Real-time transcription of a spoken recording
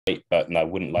but no,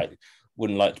 wouldn't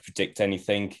like to predict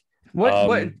anything. What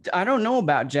I don't know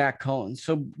about Jack Cullen.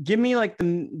 So give me like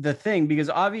the thing, because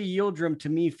Avi Yildirim to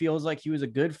me feels like he was a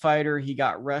good fighter. He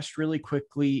got rushed really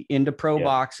quickly into pro Yeah.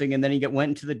 boxing, and then went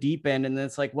into the deep end, and then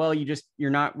it's like, well, you're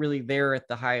not really there at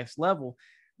the highest level.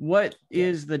 What Yeah.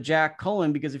 is the Jack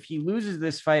Cullen? Because if he loses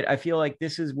this fight, I feel like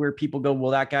this is where people go,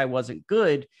 well, that guy wasn't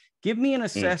good. Give me an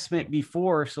assessment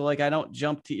before, so like I don't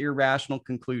jump to irrational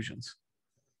conclusions.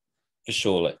 For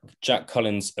sure. Like Jack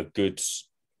Cullen's a good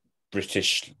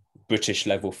British British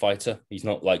level fighter. He's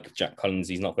not like Jack Collins.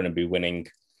 He's not going to be winning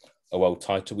a world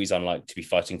title. He's unlikely to be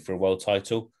fighting for a world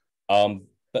title.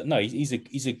 But no, he's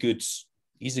a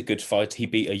good fighter. He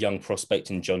beat a young prospect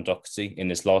in John Doherty in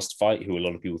his last fight, who a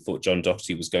lot of people thought John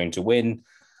Doherty was going to win.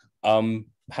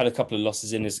 Had a couple of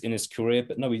losses in his career,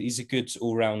 but no, he's a good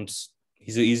all round.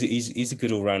 He's a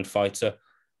good all round fighter.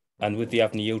 And with the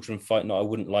Avni Yildirim fight, no, I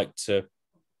wouldn't like to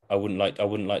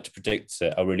predict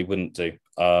it. I really wouldn't do.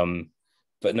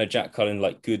 But no, Jack Cullen,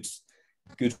 like good.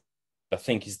 I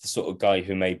think he's the sort of guy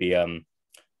who maybe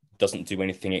doesn't do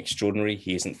anything extraordinary.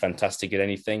 He isn't fantastic at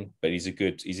anything, but he's a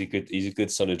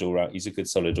good solid all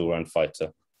round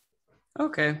fighter.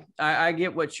 Okay, I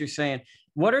get what you're saying.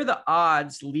 What are the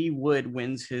odds Leigh Wood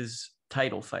wins his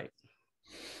title fight?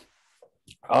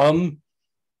 I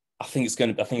think it's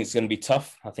going to be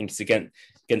tough. I think it's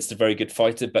against a very good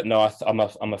fighter, but no,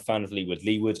 I'm a fan of Leigh Wood.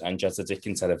 Leigh Wood and Jazza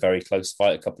Dickens had a very close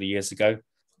fight a couple of years ago.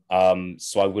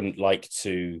 So I wouldn't like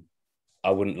to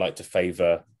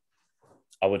favor.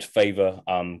 I would favor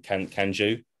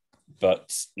Kanju,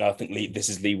 but no, I think this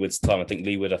is Leigh Wood's time. I think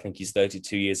Leigh Wood, I think he's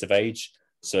 32 years of age.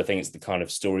 So I think it's the kind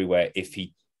of story where if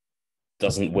he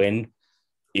doesn't win,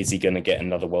 is he going to get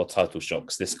another world title shot?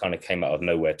 Because this kind of came out of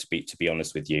nowhere, to be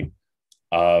honest with you.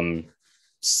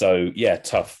 So yeah,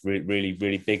 tough, really,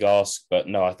 really big ask, but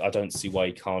no, I don't see why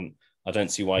he can't. I don't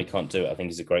see why he can't do it. I think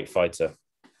he's a great fighter.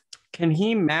 Can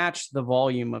he match the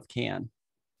volume of Can?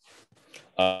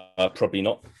 Probably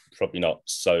not. Probably not.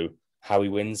 So how he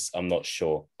wins, I'm not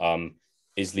sure.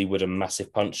 Is Leigh Wood a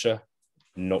massive puncher?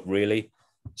 Not really.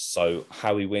 So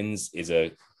how he wins is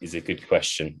a good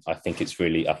question. I think it's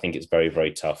very,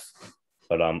 very tough.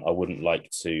 But I wouldn't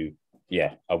like to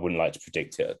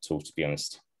predict it at all, to be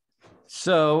honest.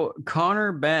 So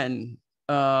Conor Benn,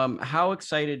 how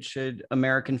excited should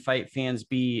American fight fans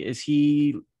be? Is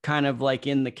he kind of like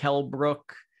in the Kell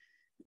Brook